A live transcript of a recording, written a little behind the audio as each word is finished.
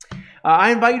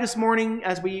I invite you this morning,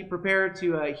 as we prepare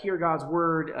to hear God's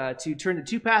word, to turn to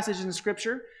two passages in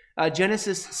Scripture.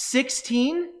 Genesis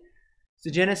 16,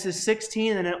 so Genesis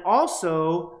 16, and then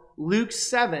also Luke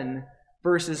 7,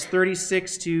 verses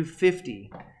 36 to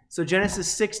 50. So Genesis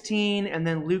 16, and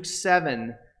then Luke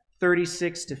 7,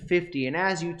 36 to 50. And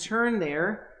as you turn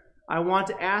there, I want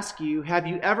to ask you, have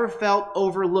you ever felt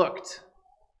overlooked?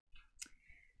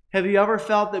 Have you ever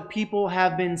felt that people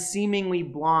have been seemingly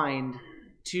blind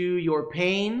to your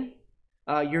pain,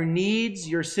 your needs,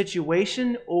 your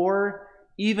situation, or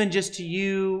even just to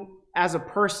you as a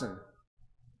person?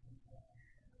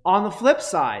 On the flip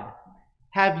side,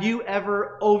 have you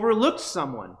ever overlooked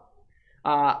someone?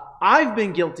 I've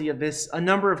been guilty of this a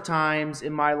number of times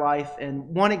in my life, and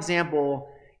one example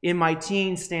in my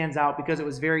teens stands out because it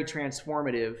was very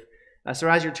transformative. So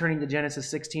as you're turning to Genesis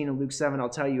 16 and Luke 7, I'll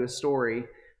tell you a story.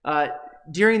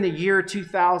 During the year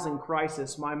 2000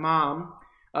 crisis, my mom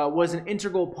was an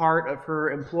integral part of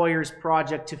her employer's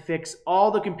project to fix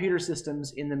all the computer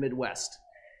systems in the Midwest.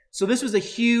 So this was a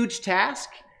huge task.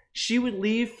 She would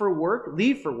leave for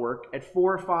work at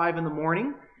 4 or 5 in the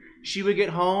morning. She would get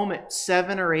home at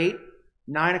 7 or 8,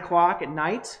 9 o'clock at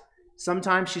night.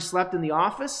 Sometimes she slept in the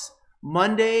office,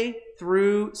 Monday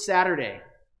through Saturday.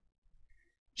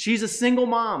 She's a single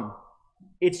mom.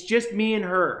 It's just me and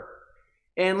her.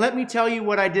 And let me tell you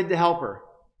what I did to help her.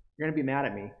 You're going to be mad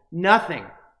at me. Nothing.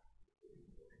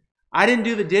 I didn't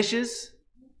do the dishes.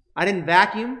 I didn't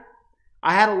vacuum.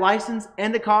 I had a license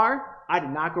and a car. I did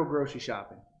not go grocery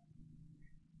shopping.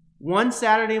 One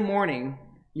Saturday morning,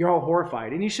 you're all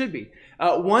horrified, and you should be.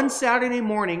 One Saturday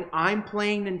morning, I'm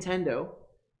playing Nintendo.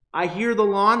 I hear the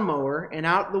lawnmower, and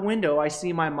out the window, I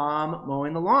see my mom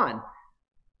mowing the lawn.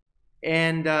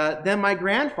 And then my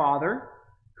grandfather,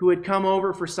 who had come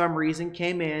over for some reason,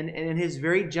 came in, and in his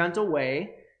very gentle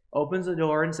way, opens the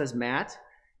door and says, "Matt,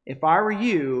 if I were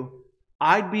you,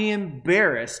 I'd be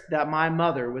embarrassed that my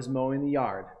mother was mowing the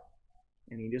yard."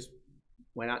 And he just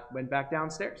went back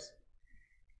downstairs.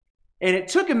 And it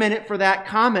took a minute for that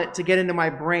comment to get into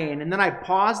my brain. And then I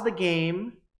paused the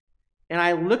game, and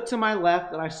I looked to my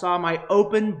left, and I saw my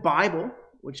open Bible,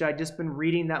 which I'd just been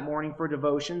reading that morning for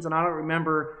devotions. And I don't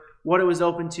remember what it was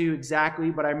open to exactly,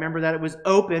 but I remember that it was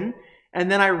open. And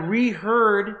then I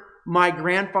reheard my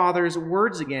grandfather's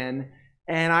words again,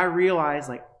 and I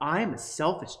realized, I'm a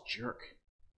selfish jerk.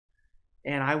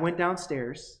 And I went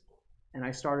downstairs, and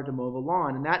I started to mow the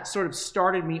lawn. And that sort of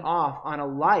started me off on a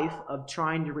life of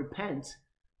trying to repent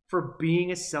for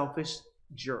being a selfish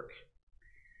jerk.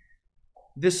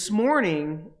 This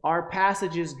morning, our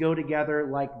passages go together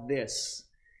like this.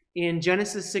 In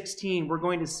Genesis 16, we're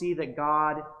going to see that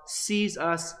God sees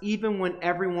us even when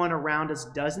everyone around us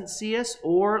doesn't see us,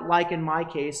 or, like in my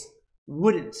case,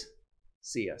 wouldn't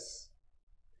see us.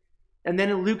 And then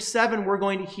in Luke 7, we're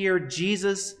going to hear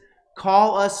Jesus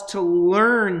call us to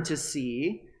learn to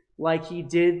see, like he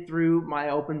did through my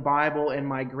open Bible and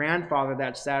my grandfather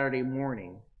that Saturday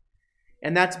morning.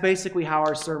 And that's basically how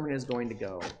our sermon is going to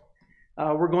go.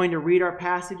 We're going to read our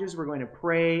passages, we're going to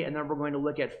pray, and then we're going to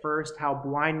look at first how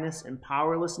blindness and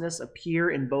powerlessness appear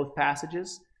in both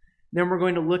passages. Then we're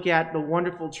going to look at the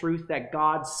wonderful truth that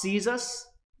God sees us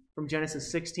from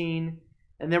Genesis 16.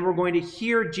 And then we're going to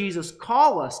hear Jesus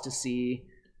call us to see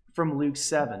from Luke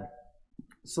 7.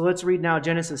 So let's read now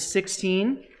Genesis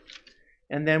 16,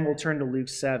 and then we'll turn to Luke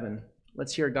 7.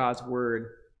 Let's hear God's word.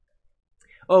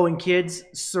 Oh, and kids,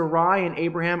 Sarai and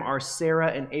Abraham are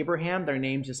Sarah and Abraham. Their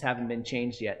names just haven't been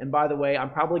changed yet. And by the way, I'm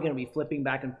probably going to be flipping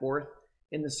back and forth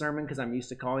in the sermon because I'm used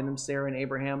to calling them Sarah and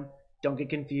Abraham. Don't get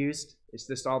confused. It's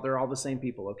just they're all the same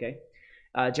people, okay?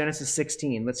 Genesis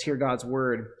 16, let's hear God's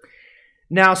word.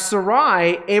 Now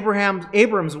Sarai,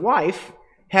 Abram's wife,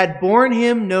 had borne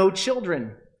him no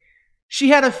children. She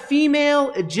had a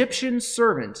female Egyptian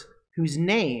servant whose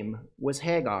name was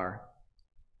Hagar.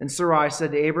 And Sarai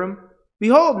said to Abram,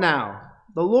 "Behold now,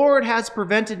 the Lord has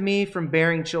prevented me from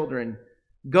bearing children.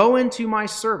 Go into my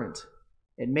servant.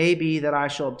 It may be that I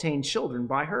shall obtain children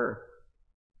by her."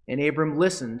 And Abram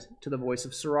listened to the voice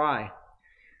of Sarai.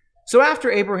 So after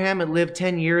Abraham had lived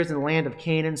 10 years in the land of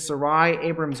Canaan, Sarai,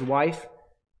 Abram's wife,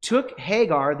 took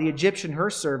Hagar, the Egyptian, her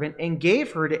servant, and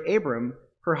gave her to Abram,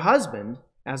 her husband,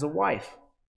 as a wife.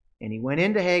 And he went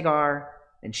into Hagar,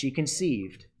 and she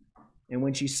conceived. And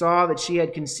when she saw that she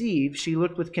had conceived, she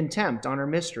looked with contempt on her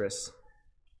mistress.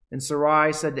 And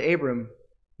Sarai said to Abram,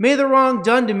 "May the wrong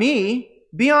done to me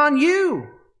be on you.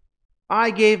 I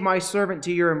gave my servant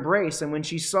to your embrace, and when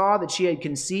she saw that she had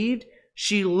conceived,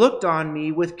 she looked on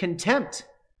me with contempt.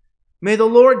 May the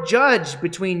Lord judge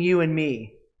between you and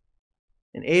me."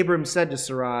 And Abram said to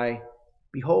Sarai,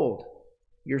 "Behold,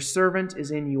 Your servant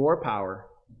is in your power.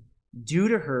 Do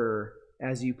to her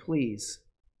as you please."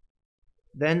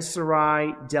 Then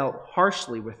Sarai dealt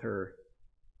harshly with her,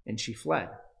 and she fled.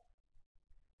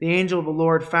 The angel of the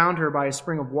Lord found her by a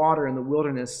spring of water in the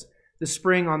wilderness, the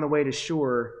spring on the way to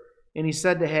Shur. And he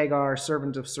said to Hagar,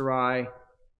 servant of Sarai,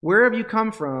 "Where have you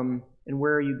come from, and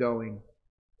where are you going?"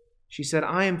 She said,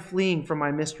 "I am fleeing from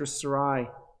my mistress Sarai."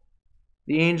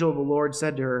 The angel of the Lord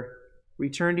said to her,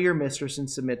 "Return to your mistress and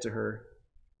submit to her."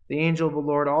 The angel of the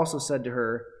Lord also said to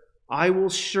her, "I will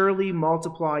surely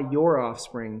multiply your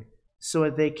offspring, so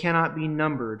that they cannot be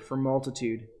numbered for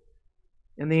multitude."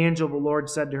 And the angel of the Lord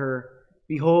said to her,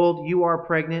 "Behold, you are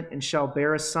pregnant and shall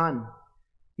bear a son.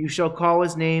 You shall call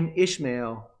his name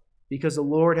Ishmael, because the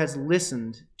Lord has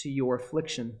listened to your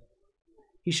affliction.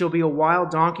 He shall be a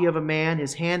wild donkey of a man,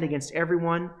 his hand against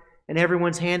everyone, and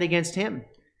everyone's hand against him.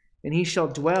 And he shall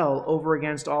dwell over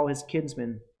against all his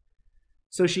kinsmen."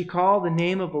 So she called the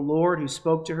name of the Lord who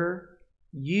spoke to her,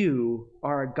 "You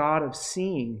are a God of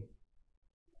seeing."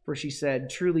 For she said,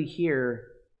 "Truly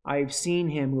here I have seen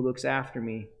him who looks after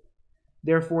me."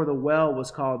 Therefore the well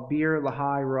was called Beer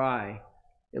Lahai Roi.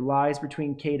 It lies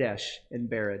between Kadesh and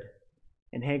Bered.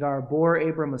 And Hagar bore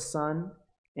Abram a son,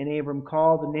 and Abram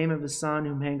called the name of his son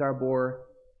whom Hagar bore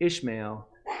Ishmael.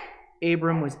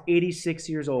 Abram was 86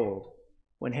 years old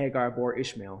when Hagar bore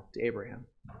Ishmael to Abraham.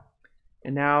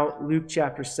 And now Luke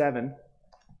chapter 7,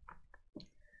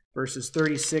 verses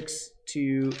 36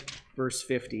 to verse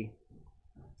 50.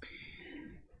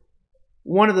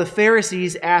 One of the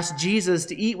Pharisees asked Jesus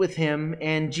to eat with him,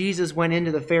 and Jesus went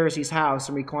into the Pharisee's house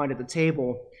and reclined at the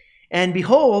table. And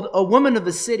behold, a woman of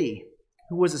the city,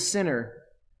 who was a sinner,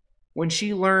 when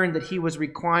she learned that he was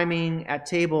reclining at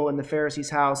table in the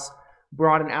Pharisee's house,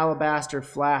 brought an alabaster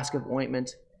flask of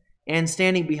ointment, and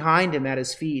standing behind him at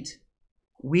his feet,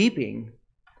 weeping,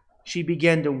 she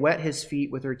began to wet his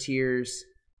feet with her tears,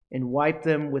 and wiped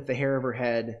them with the hair of her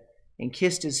head, and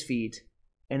kissed his feet,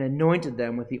 and anointed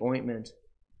them with the ointment.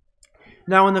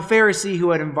 Now when the Pharisee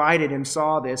who had invited him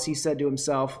saw this, he said to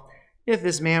himself, "If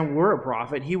this man were a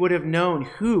prophet, he would have known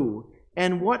who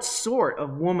and what sort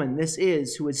of woman this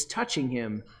is who is touching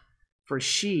him, for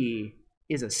she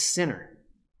is a sinner."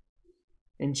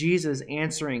 And Jesus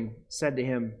answering said to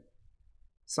him,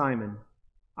 "Simon,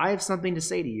 I have something to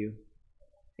say to you."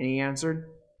 And he answered,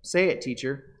 "Say it,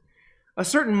 teacher." A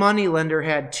certain moneylender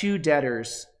had two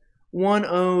debtors. One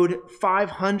owed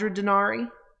 500 denarii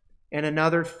and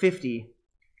another 50.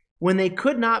 When they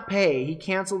could not pay, he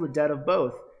canceled the debt of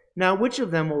both. Now which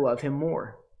of them will love him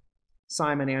more?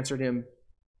 Simon answered him,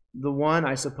 "The one,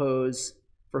 I suppose,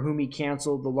 for whom he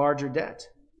canceled the larger debt."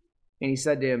 And he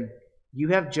said to him, "You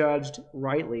have judged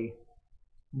rightly."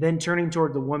 Then turning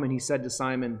toward the woman, he said to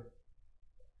Simon,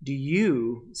 "Do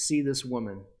you see this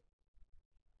woman?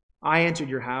 I entered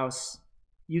your house.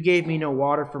 You gave me no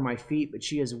water for my feet, but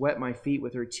she has wet my feet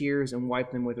with her tears and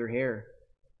wiped them with her hair.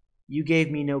 You gave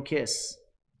me no kiss,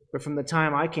 but from the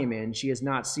time I came in, she has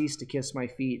not ceased to kiss my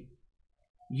feet.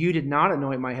 You did not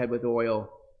anoint my head with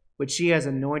oil, but she has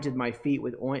anointed my feet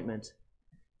with ointment.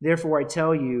 Therefore I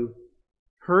tell you,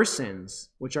 her sins,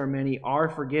 which are many, are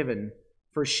forgiven,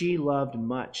 for she loved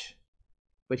much.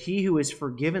 But he who is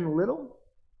forgiven little,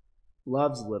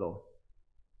 loves little."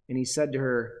 And he said to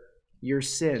her, "Your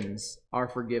sins are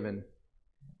forgiven."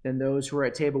 Then those who were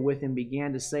at table with him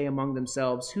began to say among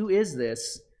themselves, "Who is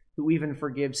this who even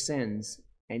forgives sins?"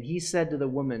 And he said to the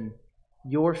woman,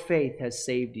 "Your faith has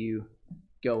saved you.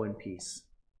 Go in peace."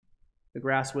 The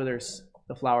grass withers,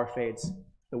 the flower fades.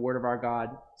 The word of our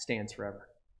God stands forever.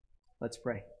 Let's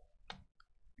pray.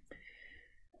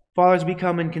 Father, as we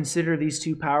come and consider these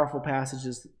two powerful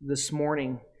passages this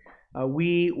morning,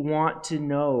 we want to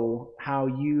know how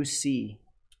you see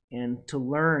and to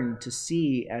learn to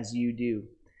see as you do.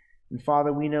 And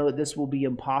Father, we know that this will be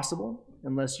impossible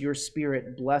unless your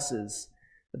Spirit blesses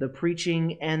the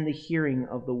preaching and the hearing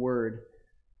of the word.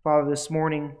 Father, this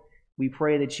morning we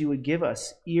pray that you would give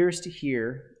us ears to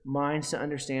hear, minds to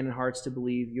understand, and hearts to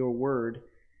believe your word,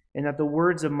 and that the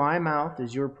words of my mouth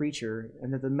as your preacher,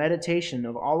 and that the meditation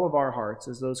of all of our hearts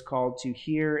as those called to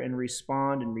hear and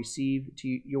respond and receive to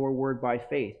your word by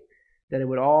faith, that it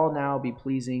would all now be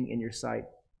pleasing in your sight.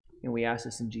 And we ask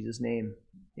this in Jesus' name.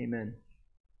 Amen.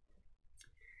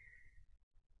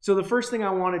 So the first thing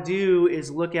I want to do is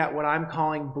look at what I'm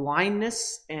calling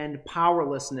blindness and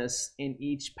powerlessness in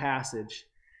each passage.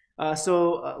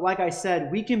 Like I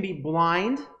said, we can be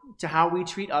blind to how we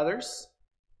treat others,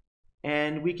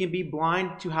 and we can be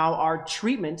blind to how our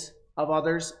treatment of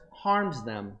others harms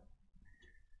them.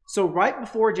 So right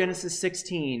before Genesis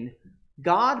 16,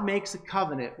 God makes a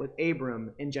covenant with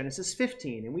Abram in Genesis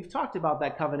 15, and we've talked about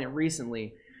that covenant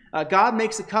recently. God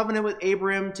makes a covenant with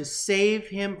Abram to save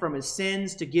him from his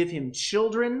sins, to give him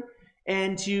children,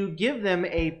 and to give them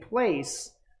a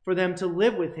place for them to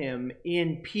live with him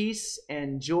in peace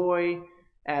and joy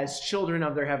as children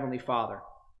of their heavenly Father.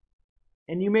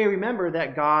 And you may remember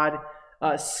that God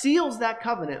seals that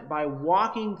covenant by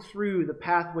walking through the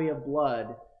pathway of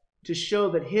blood to show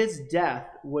that his death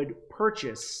would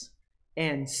purchase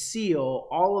and seal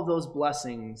all of those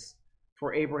blessings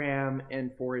for Abraham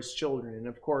and for his children. And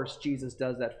of course, Jesus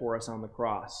does that for us on the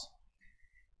cross.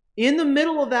 In the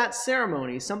middle of that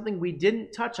ceremony, something we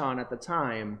didn't touch on at the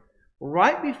time,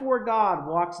 right before God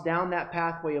walks down that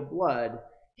pathway of blood,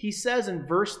 he says in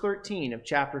verse 13 of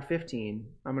chapter 15,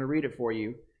 I'm going to read it for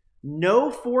you, "Know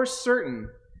for certain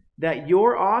that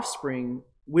your offspring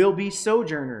will be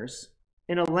sojourners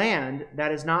in a land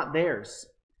that is not theirs,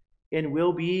 and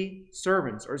will be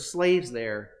servants or slaves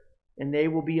there, and they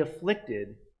will be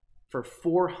afflicted for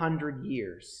 400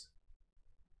 years.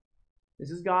 This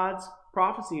is God's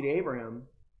prophecy to Abraham,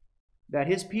 that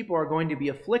his people are going to be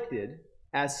afflicted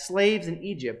as slaves in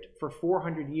Egypt for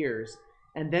 400 years.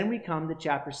 And then we come to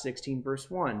chapter 16, verse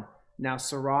 1. Now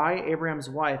Sarai, Abraham's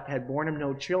wife, had borne him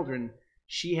no children.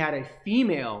 She had a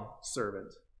female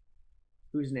servant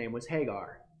whose name was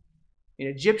Hagar, an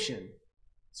Egyptian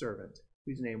servant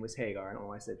whose name was Hagar. I don't know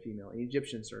why I said female, an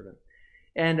Egyptian servant.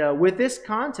 And with this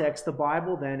context, the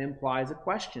Bible then implies a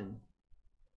question.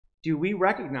 Do we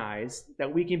recognize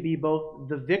that we can be both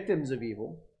the victims of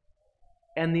evil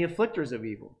and the afflictors of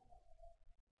evil?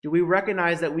 Do we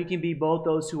recognize that we can be both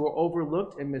those who are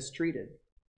overlooked and mistreated,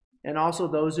 and also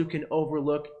those who can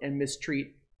overlook and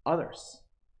mistreat others?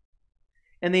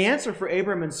 And the answer for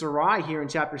Abram and Sarai here in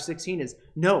chapter 16 is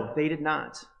no, they did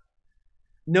not.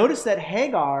 Notice that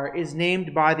Hagar is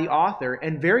named by the author,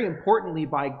 and very importantly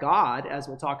by God, as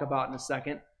we'll talk about in a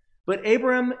second. But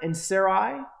Abram and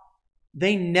Sarai,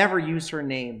 they never use her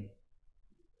name.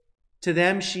 To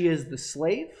them, she is the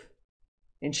slave,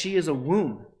 and she is a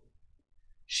womb.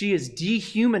 She is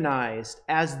dehumanized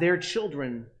as their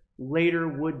children later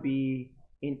would be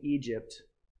in Egypt.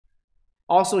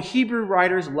 Also, Hebrew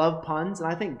writers love puns,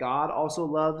 and I think God also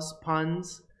loves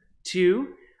puns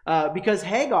too. Because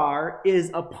Hagar is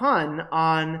a pun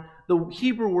on the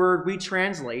Hebrew word we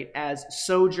translate as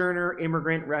sojourner,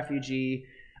 immigrant, refugee.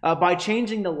 By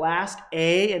changing the last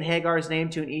A in Hagar's name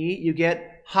to an E, you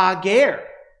get Hagar,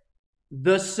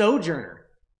 the sojourner.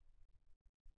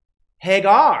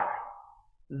 Hagar,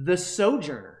 the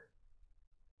sojourner,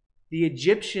 the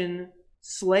Egyptian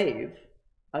slave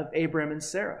of Abram and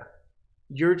Sarah.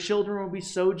 Your children will be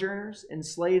sojourners and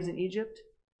slaves in Egypt.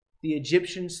 The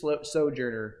Egyptian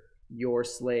sojourner, your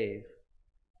slave.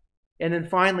 And then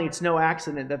finally, it's no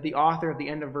accident that the author at the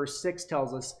end of verse 6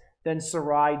 tells us, then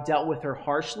Sarai dealt with her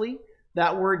harshly.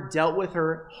 That word dealt with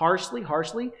her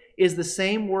harshly, is the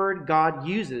same word God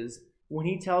uses when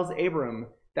he tells Abram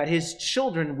that his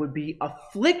children would be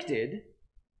afflicted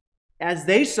as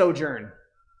they sojourn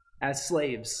as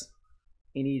slaves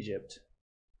in Egypt.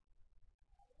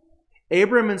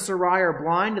 Abram and Sarai are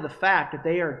blind to the fact that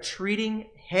they are treating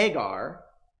Hagar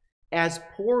as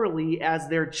poorly as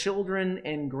their children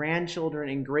and grandchildren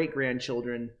and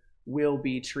great-grandchildren will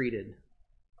be treated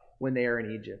when they are in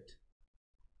Egypt.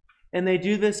 And they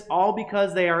do this all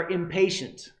because they are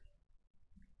impatient,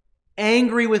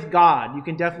 angry with God. You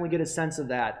can definitely get a sense of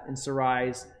that in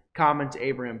Sarai's comment to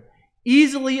Abram.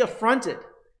 Easily affronted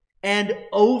and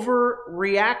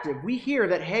overreactive. We hear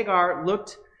that Hagar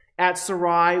looked at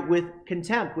Sarai with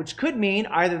contempt, which could mean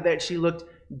either that she looked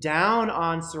down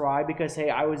on Sarai because,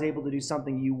 hey, I was able to do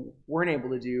something you weren't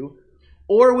able to do,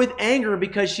 or with anger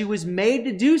because she was made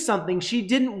to do something she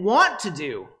didn't want to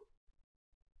do,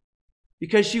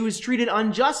 because she was treated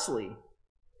unjustly.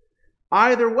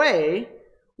 Either way,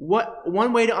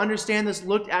 one way to understand this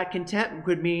looked at contempt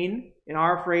could mean, in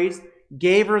our phrase,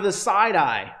 gave her the side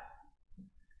eye.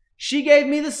 She gave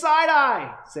me the side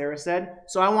eye, Sarah said,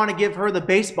 so I want to give her the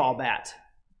baseball bat.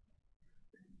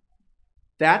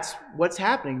 That's what's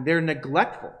happening. They're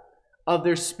neglectful of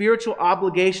their spiritual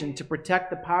obligation to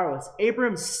protect the powerless.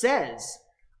 Abram says,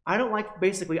 I don't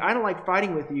like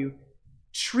fighting with you.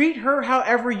 Treat her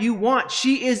however you want.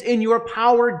 She is in your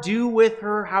power. Do with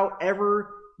her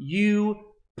however you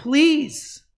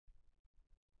please.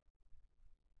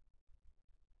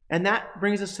 And that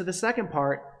brings us to the second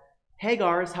part.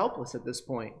 Hagar is helpless at this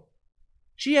point.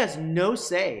 She has no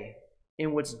say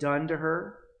in what's done to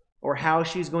her or how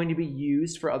she's going to be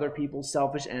used for other people's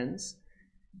selfish ends.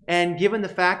 And given the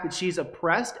fact that she's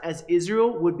oppressed as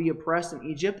Israel would be oppressed in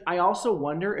Egypt, I also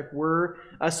wonder if we're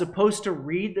supposed to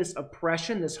read this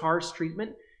oppression, this harsh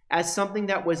treatment, as something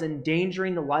that was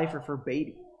endangering the life of her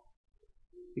baby.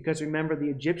 Because remember, the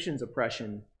Egyptians'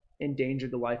 oppression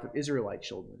endangered the life of Israelite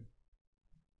children.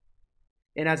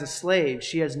 And as a slave,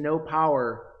 she has no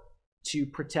power to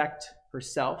protect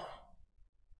herself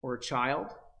or a child,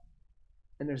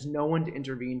 and there's no one to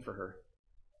intervene for her.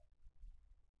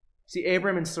 See,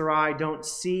 Abram and Sarai don't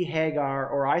see Hagar,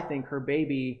 or I think her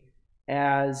baby,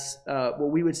 as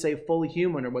what we would say fully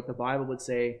human, or what the Bible would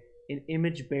say, an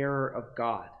image bearer of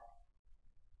God.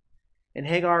 And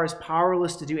Hagar is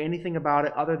powerless to do anything about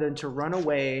it other than to run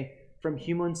away from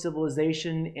human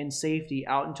civilization and safety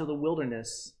out into the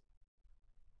wilderness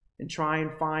and try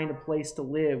and find a place to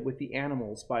live with the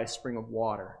animals by a spring of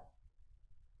water.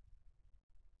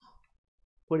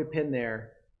 Put a pin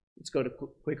there. Let's go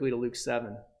quickly to Luke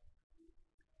 7.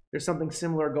 There's something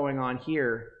similar going on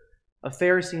here. A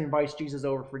Pharisee invites Jesus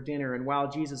over for dinner, and while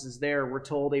Jesus is there, we're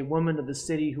told a woman of the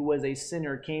city who was a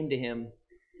sinner came to him.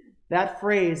 That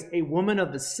phrase, a woman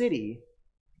of the city,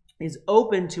 is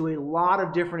open to a lot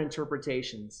of different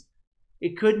interpretations.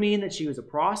 It could mean that she was a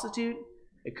prostitute.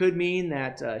 It could mean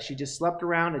that she just slept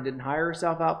around and didn't hire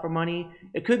herself out for money.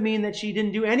 It could mean that she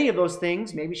didn't do any of those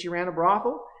things. Maybe she ran a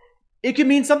brothel. It could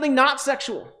mean something not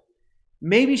sexual.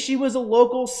 Maybe she was a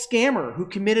local scammer who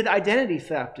committed identity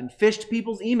theft and phished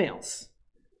people's emails.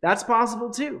 That's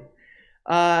possible too.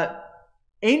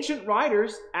 Ancient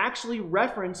writers actually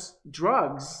reference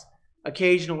drugs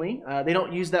occasionally. They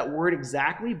don't use that word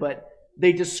exactly, but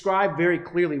they describe very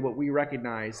clearly what we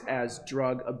recognize as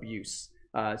drug abuse.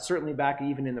 Certainly back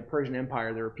even in the Persian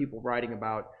Empire, there were people writing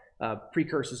about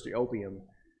precursors to opium.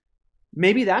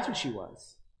 Maybe that's what she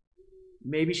was.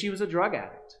 Maybe she was a drug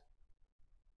addict.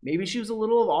 Maybe she was a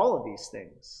little of all of these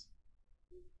things.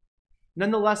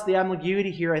 Nonetheless, the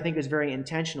ambiguity here, I think, is very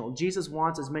intentional. Jesus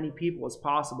wants as many people as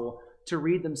possible to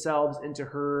read themselves into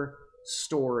her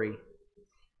story.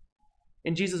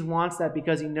 And Jesus wants that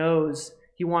because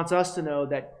he wants us to know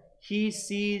that he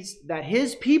sees that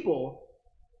his people,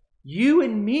 you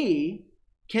and me,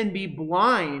 can be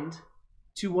blind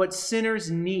to what sinners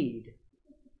need.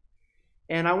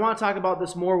 And I want to talk about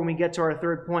this more when we get to our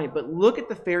third point, but look at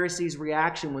the Pharisees'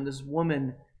 reaction when this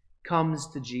woman comes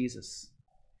to Jesus.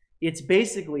 It's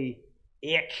basically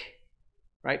ick,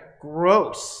 right?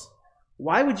 Gross.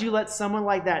 Why would you let someone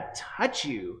like that touch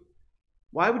you?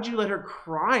 Why would you let her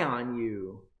cry on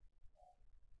you?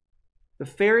 The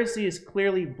Pharisee is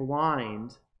clearly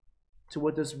blind to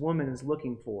what this woman is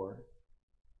looking for.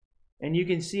 And you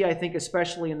can see, I think,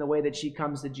 especially in the way that she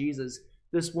comes to Jesus,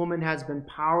 this woman has been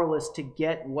powerless to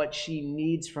get what she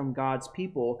needs from God's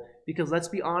people. Because let's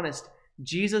be honest,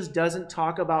 Jesus doesn't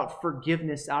talk about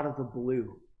forgiveness out of the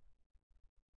blue.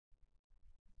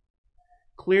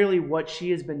 Clearly, what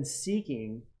she has been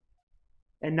seeking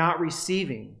and not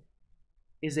receiving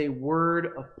is a word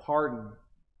of pardon.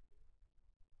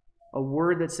 A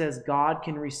word that says God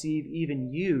can receive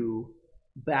even you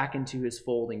back into his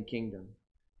folding kingdom.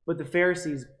 But the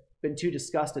Pharisees been too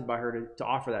disgusted by her to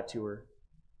offer that to her.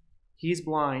 He's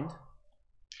blind,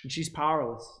 and she's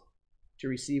powerless to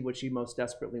receive what she most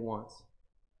desperately wants.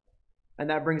 And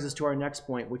that brings us to our next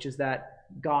point, which is that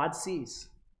God sees.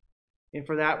 And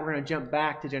for that, we're going to jump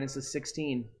back to Genesis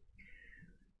 16.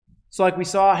 So like we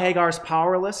saw, Hagar's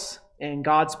powerless, and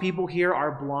God's people here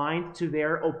are blind to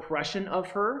their oppression of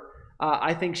her.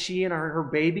 I think she and her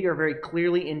baby are very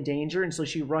clearly in danger, and so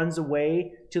she runs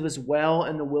away to this well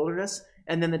in the wilderness.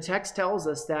 And then the text tells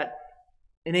us that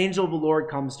an angel of the Lord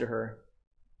comes to her.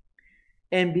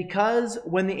 And because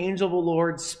when the angel of the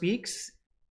Lord speaks,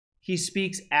 he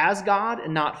speaks as God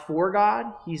and not for God.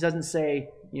 He doesn't say,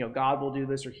 God will do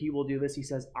this or he will do this. He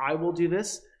says, I will do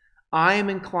this. I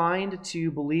am inclined to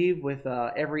believe with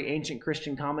every ancient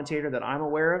Christian commentator that I'm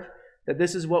aware of, that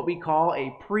this is what we call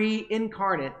a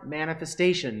pre-incarnate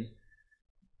manifestation.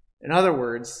 In other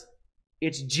words,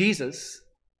 it's Jesus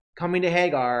coming to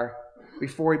Hagar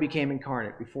before he became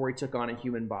incarnate, before he took on a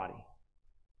human body.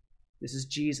 This is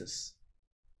Jesus.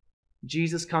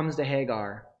 Jesus comes to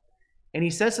Hagar, and he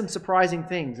says some surprising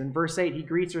things. In verse 8, he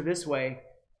greets her this way,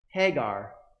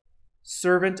 Hagar,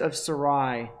 servant of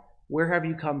Sarai, where have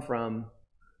you come from,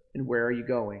 and where are you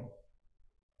going?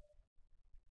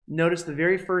 Notice the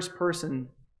very first person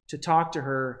to talk to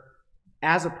her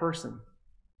as a person,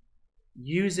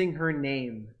 using her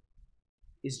name,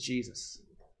 is Jesus.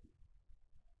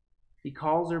 He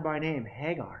calls her by name,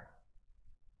 Hagar.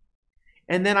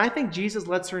 And then I think Jesus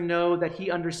lets her know that he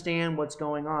understands what's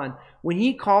going on. When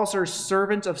he calls her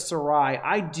servant of Sarai,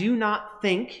 I do not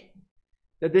think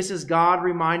that this is God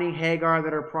reminding Hagar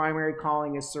that her primary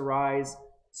calling is Sarai's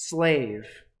slave.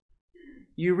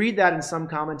 You read that in some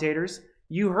commentators.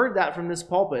 You heard that from this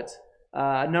pulpit.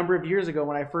 a number of years ago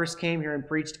when I first came here and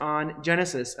preached on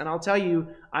Genesis. And I'll tell you,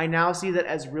 I now see that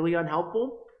as really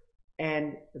unhelpful,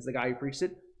 and as the guy who preached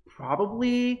it,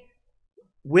 probably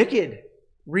wicked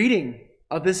reading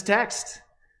of this text.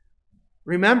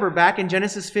 Remember, back in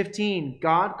Genesis 15,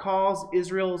 God calls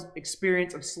Israel's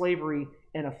experience of slavery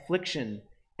an affliction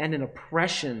and an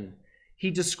oppression. He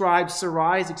describes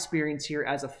Sarai's experience here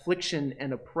as affliction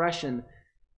and oppression.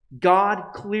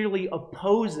 God clearly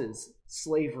opposes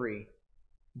slavery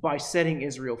by setting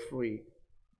Israel free.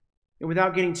 And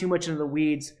without getting too much into the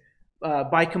weeds,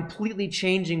 by completely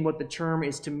changing what the term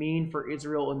is to mean for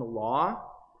Israel in the law,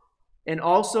 and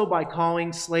also by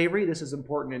calling slavery, this is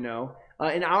important to know,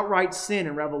 an outright sin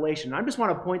in Revelation. I just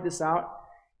want to point this out.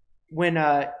 When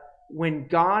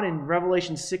God in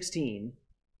Revelation 16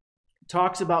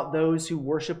 talks about those who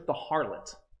worship the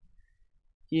harlot,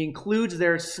 he includes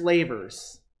their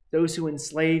slavers, those who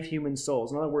enslave human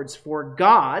souls. In other words, for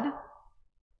God,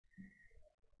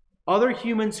 other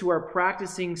humans who are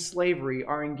practicing slavery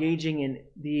are engaging in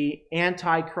the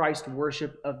antichrist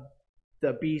worship of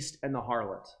the beast and the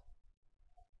harlot.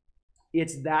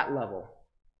 It's that level.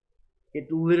 It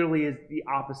literally is the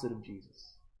opposite of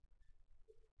Jesus.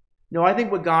 No, I think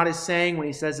what God is saying when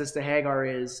he says this to Hagar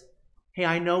is, hey,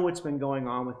 I know what's been going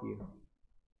on with you.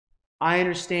 I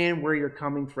understand where you're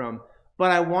coming from,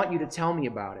 but I want you to tell me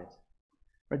about it.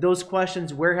 Are those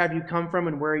questions, where have you come from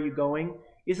and where are you going?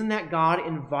 Isn't that God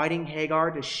inviting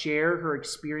Hagar to share her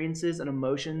experiences and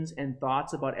emotions and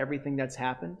thoughts about everything that's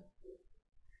happened?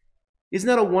 Isn't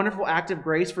that a wonderful act of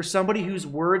grace for somebody whose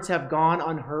words have gone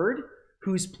unheard,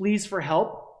 whose pleas for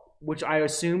help, which I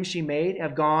assume she made,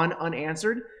 have gone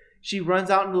unanswered? She runs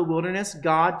out into the wilderness.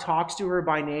 God talks to her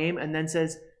by name and then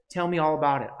says, tell me all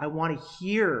about it. I want to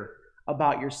hear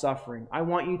about your suffering. I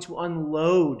want you to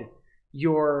unload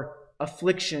your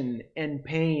affliction and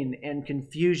pain and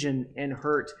confusion and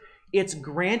hurt. It's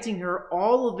granting her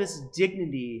all of this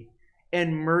dignity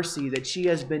and mercy that she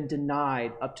has been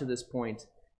denied up to this point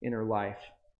in her life.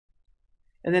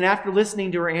 And then after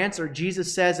listening to her answer,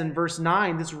 Jesus says in verse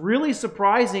 9, this really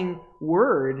surprising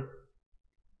word,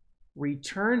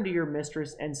 return to your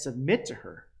mistress and submit to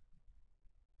her.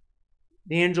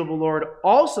 The angel of the Lord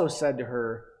also said to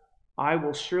her, I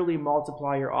will surely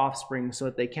multiply your offspring so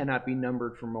that they cannot be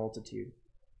numbered for multitude.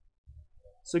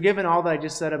 So given all that I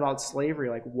just said about slavery,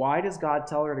 why does God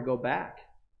tell her to go back?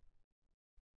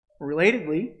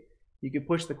 Relatedly, you could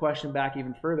push the question back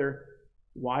even further.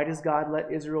 Why does God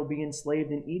let Israel be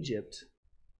enslaved in Egypt?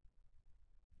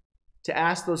 To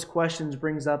ask those questions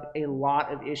brings up a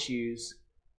lot of issues.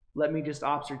 Let me just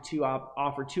offer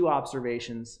two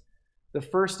observations. The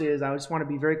first is, I just want to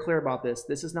be very clear about this.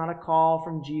 This is not a call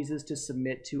from Jesus to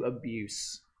submit to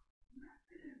abuse.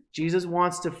 Jesus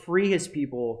wants to free his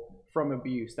people from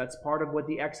abuse. That's part of what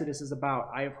the Exodus is about.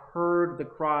 I have heard the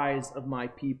cries of my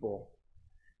people.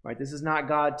 Right? This is not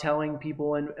God telling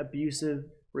people in abusive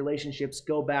relationships,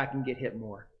 go back and get hit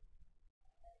more.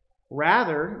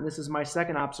 Rather, this is my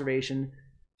second observation,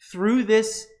 through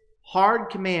this hard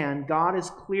command, God is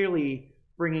clearly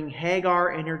bringing Hagar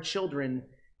and her children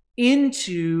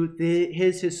into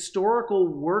his historical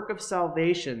work of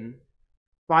salvation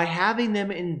by having them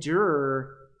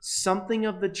endure something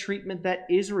of the treatment that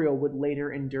Israel would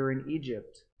later endure in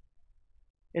Egypt.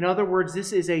 In other words,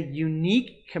 this is a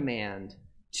unique command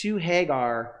to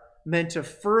Hagar meant to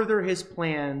further his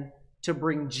plan to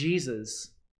bring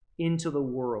Jesus into the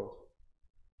world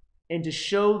and to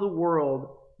show the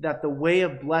world that the way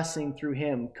of blessing through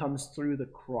him comes through the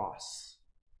cross.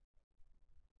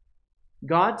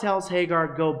 God tells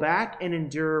Hagar, go back and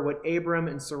endure what Abram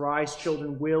and Sarai's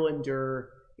children will endure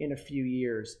in a few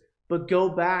years. But go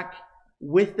back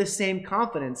with the same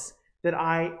confidence that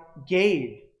I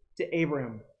gave to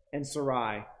Abram and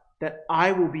Sarai, that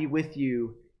I will be with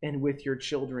you and with your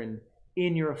children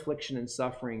in your affliction and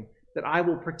suffering, that I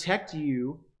will protect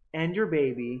you and your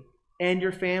baby and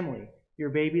your family. Your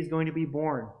baby is going to be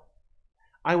born.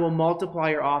 I will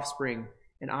multiply your offspring,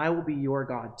 and I will be your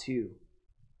God too,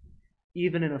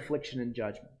 even in affliction and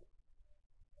judgment.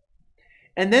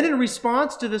 And then in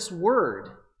response to this word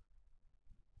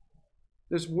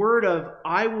of,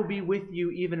 I will be with you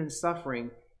even in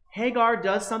suffering, Hagar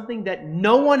does something that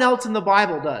no one else in the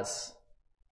Bible does.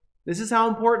 This is how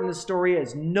important this story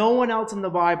is. No one else in the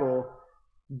Bible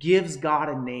gives God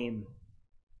a name.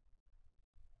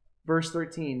 Verse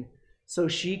 13, so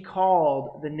she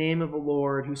called the name of the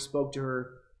Lord who spoke to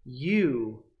her,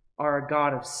 you are a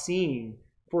God of seeing.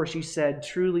 For she said,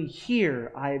 truly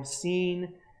here I have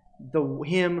seen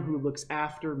him who looks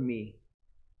after me.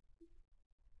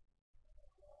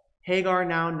 Hagar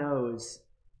now knows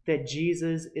that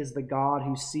Jesus is the God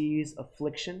who sees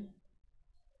affliction,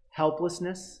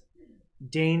 helplessness,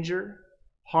 danger,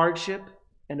 hardship,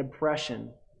 and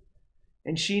oppression.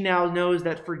 And she now knows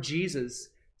that for Jesus,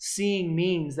 seeing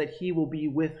means that he will be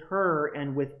with her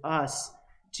and with us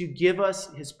to give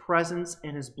us his presence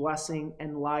and his blessing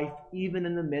and life, even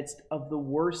in the midst of the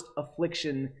worst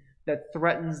affliction that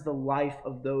threatens the life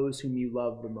of those whom you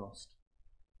love the most.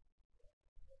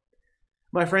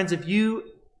 My friends, if you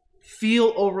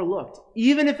feel overlooked,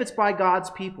 even if it's by God's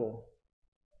people,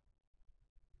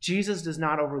 Jesus does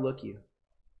not overlook you.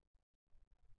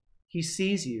 He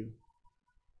sees you,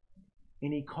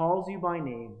 and he calls you by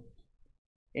name,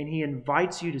 and he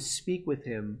invites you to speak with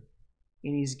him,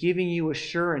 and he's giving you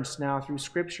assurance now through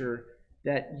Scripture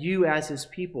that you as his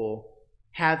people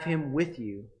have him with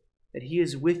you, that he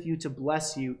is with you to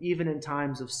bless you even in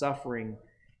times of suffering,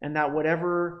 and that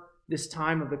whatever this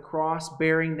time of the cross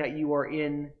bearing that you are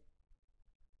in,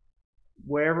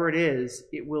 wherever it is,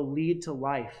 it will lead to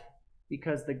life,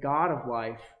 because the God of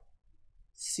life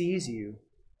sees you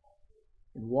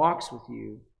and walks with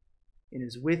you and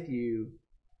is with you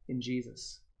in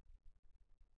Jesus.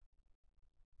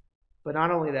 But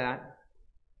not only that,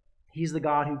 he's the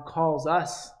God who calls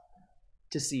us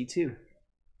to see too.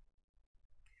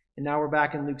 And now we're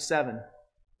back in Luke 7.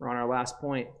 We're on our last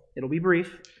point. It'll be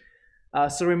brief.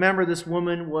 So remember, this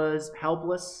woman was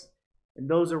helpless, and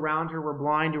those around her were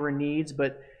blind to her needs.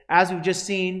 But as we've just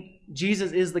seen,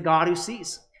 Jesus is the God who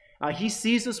sees. He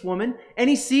sees this woman, and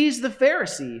he sees the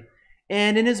Pharisee.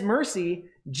 And in his mercy,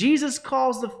 Jesus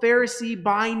calls the Pharisee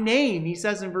by name. He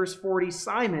says in verse 40,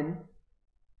 "Simon,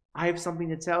 I have something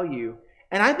to tell you."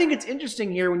 And I think it's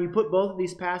interesting here when you put both of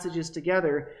these passages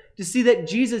together to see that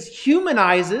Jesus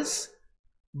humanizes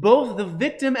both the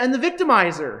victim and the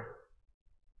victimizer.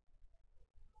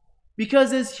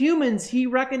 Because as humans, he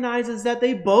recognizes that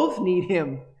they both need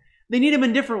him. They need him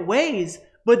in different ways,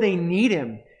 but they need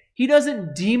him. He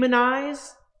doesn't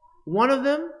demonize one of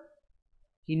them.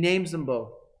 He names them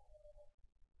both,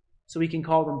 so he can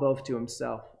call them both to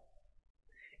himself.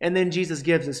 And then Jesus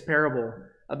gives this parable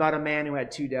about a man who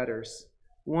had two debtors.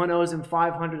 One owes him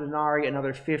 500 denarii,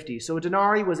 another 50. So a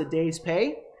denarii was a day's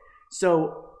pay.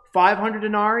 So 500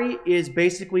 denarii is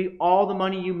basically all the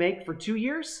money you make for 2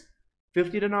 years.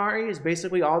 50 denarii is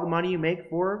basically all the money you make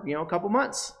for, a couple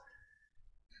months.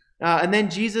 And then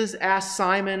Jesus asked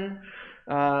Simon,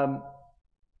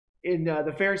 in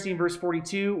the Pharisee in verse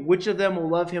 42, which of them will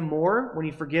love him more when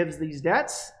he forgives these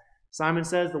debts? Simon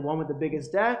says, the one with the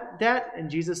biggest debt.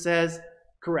 And Jesus says,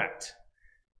 correct.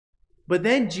 But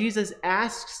then Jesus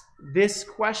asks this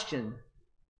question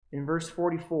in verse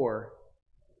 44.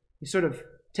 He sort of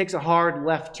takes a hard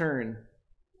left turn.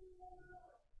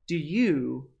 Do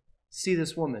you see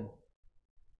this woman?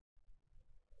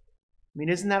 I mean,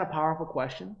 isn't that a powerful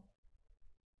question?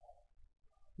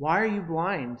 Why are you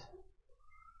blind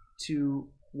to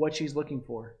what she's looking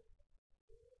for?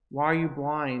 Why are you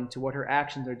blind to what her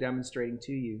actions are demonstrating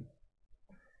to you?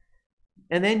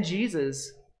 And then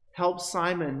Jesus helps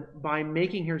Simon by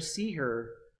making her see her,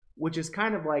 which is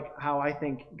kind of like how I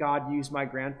think God used my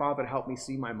grandfather to help me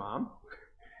see my mom.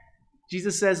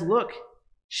 Jesus says, look,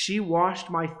 she washed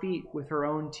my feet with her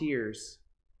own tears.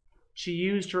 She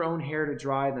used her own hair to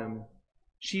dry them.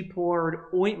 She poured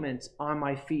ointment on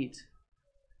my feet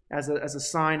as a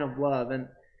sign of love.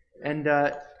 And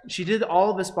she did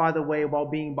all of this, by the way, while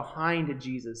being behind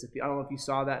Jesus. I don't know if you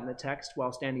saw that in the text,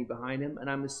 while standing behind him. And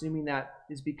I'm assuming that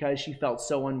is because she felt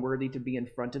so unworthy to be in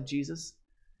front of Jesus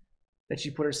that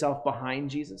she put herself behind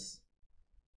Jesus.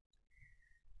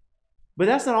 But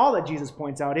that's not all that Jesus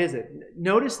points out, is it?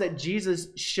 Notice that Jesus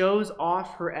shows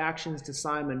off her actions to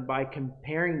Simon by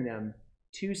comparing them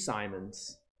to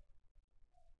Simon's,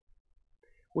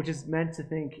 which is meant to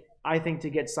to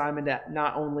get Simon to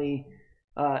not only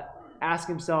ask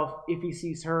himself if he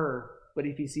sees her, but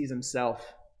if he sees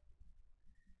himself.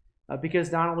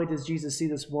 Because not only does Jesus see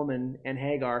this woman and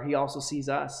Hagar, he also sees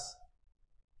us.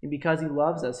 And because he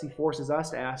loves us, he forces us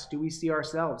to ask, do we see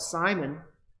ourselves? Simon,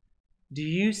 do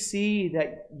you see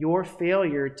that your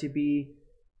failure to be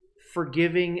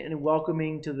forgiving and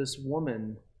welcoming to this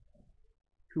woman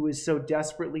who is so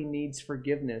desperately needs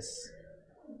forgiveness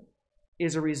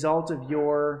is a result of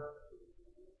your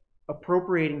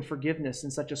appropriating forgiveness in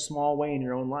such a small way in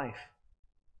your own life?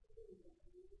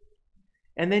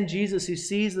 And then Jesus, who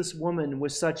sees this woman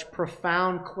with such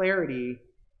profound clarity,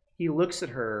 he looks at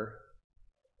her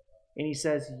and he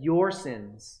says, your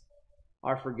sins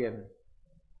are forgiven.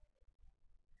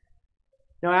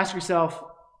 Now ask yourself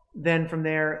then from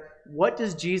there, what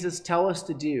does Jesus tell us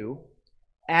to do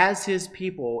as his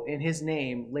people in his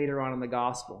name later on in the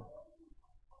gospel?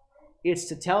 It's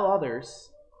to tell others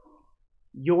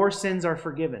your sins are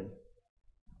forgiven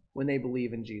when they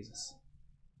believe in Jesus.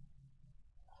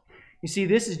 You see,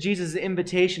 this is Jesus'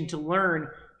 invitation to learn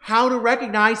how to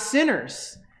recognize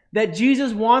sinners that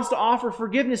Jesus wants to offer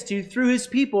forgiveness to through his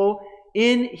people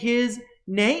in his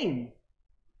name,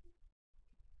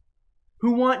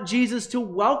 who want Jesus to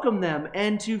welcome them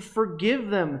and to forgive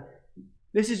them.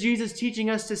 This is Jesus teaching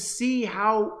us to see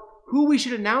who we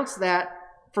should announce that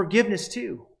forgiveness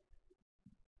to.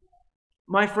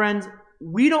 My friends,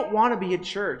 we don't want to be a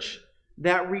church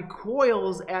that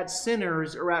recoils at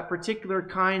sinners or at particular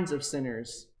kinds of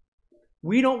sinners.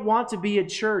 We don't want to be a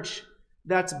church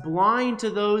that's blind to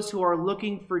those who are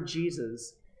looking for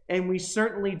Jesus. And we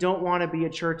certainly don't want to be a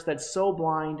church that's so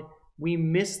blind we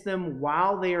miss them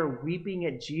while they are weeping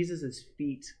at Jesus'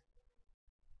 feet.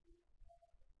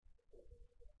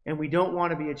 And we don't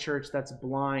want to be a church that's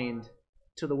blind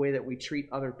to the way that we treat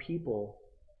other people.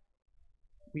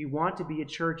 We want to be a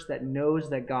church that knows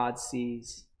that God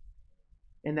sees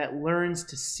and that learns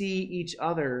to see each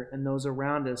other and those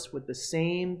around us with the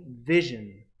same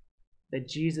vision that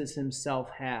Jesus himself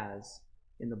has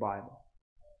in the Bible.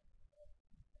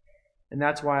 And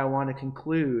that's why I want to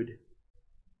conclude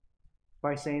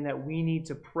by saying that we need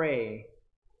to pray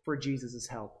for Jesus'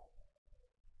 help.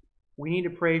 We need to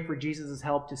pray for Jesus'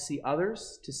 help to see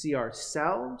others, to see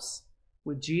ourselves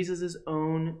with Jesus'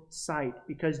 own sight,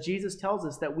 because Jesus tells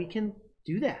us that we can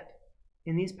do that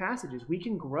in these passages. We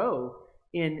can grow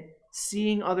in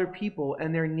seeing other people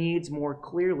and their needs more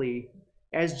clearly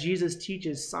as Jesus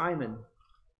teaches Simon.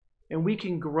 And we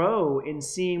can grow in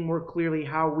seeing more clearly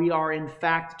how we are in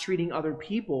fact treating other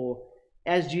people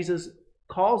as Jesus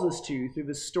calls us to through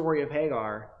the story of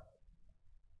Hagar.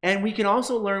 And we can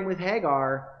also learn with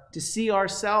Hagar to see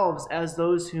ourselves as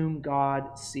those whom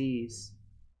God sees.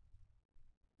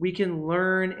 We can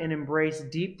learn and embrace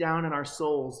deep down in our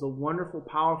souls the wonderful,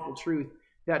 powerful truth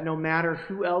that no matter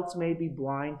who else may be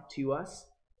blind to us,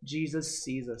 Jesus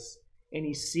sees us. And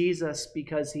he sees us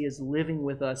because he is living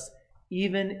with us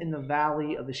even in the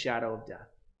valley of the shadow of death.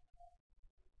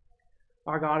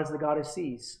 Our God is the God who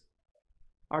sees.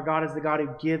 Our God is the God who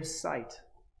gives sight.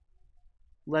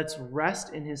 Let's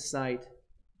rest in his sight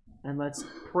and let's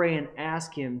pray and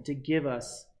ask him to give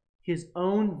us his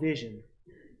own vision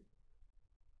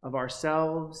of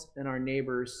ourselves and our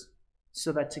neighbors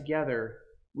so that together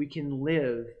we can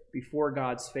live before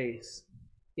God's face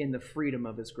in the freedom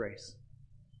of his grace.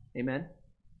 Amen?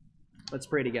 Let's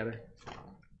pray together.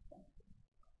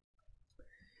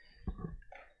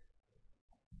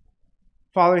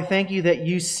 Father, thank you that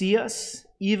you see us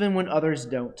even when others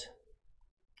don't.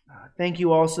 Thank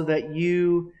you also that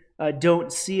you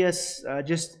don't see us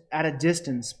just at a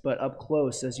distance, but up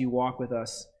close as you walk with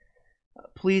us.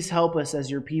 Please help us as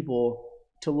your people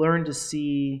to learn to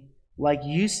see like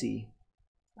you see.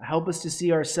 Help us to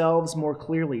see ourselves more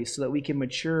clearly so that we can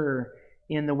mature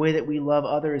in the way that we love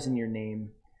others in your name.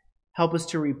 Help us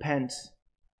to repent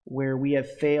where we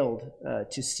have failed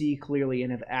to see clearly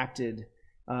and have acted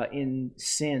in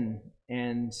sin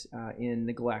and in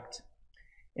neglect.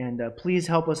 And please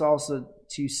help us also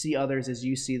to see others as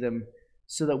you see them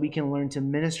so that we can learn to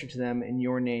minister to them in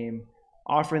your name,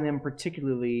 offering them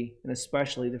particularly and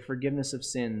especially the forgiveness of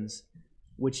sins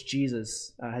which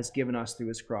Jesus has given us through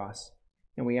his cross.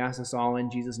 And we ask this all in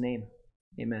Jesus' name.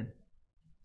 Amen.